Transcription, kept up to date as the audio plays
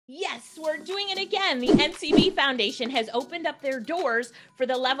Yes, we're doing it again. The NCB Foundation has opened up their doors for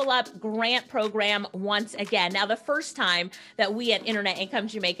the Level Up Grant Program once again. Now, the first time that we at Internet Income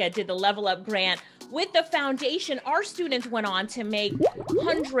Jamaica did the Level Up Grant with the foundation, our students went on to make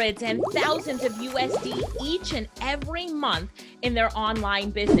hundreds and thousands of USD each and every month in their online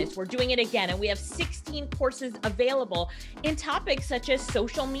business. We're doing it again, and we have 16 courses available in topics such as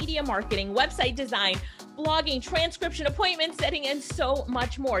social media marketing, website design, blogging, transcription, appointment setting, and so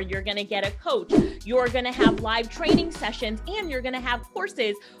much more. You're going to get a coach. You're going to have live training sessions, and you're going to have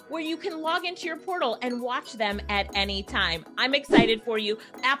courses where you can log into your portal and watch them at any time. I'm excited for you.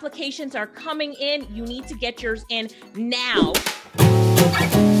 Applications are coming in. You need to get yours in now.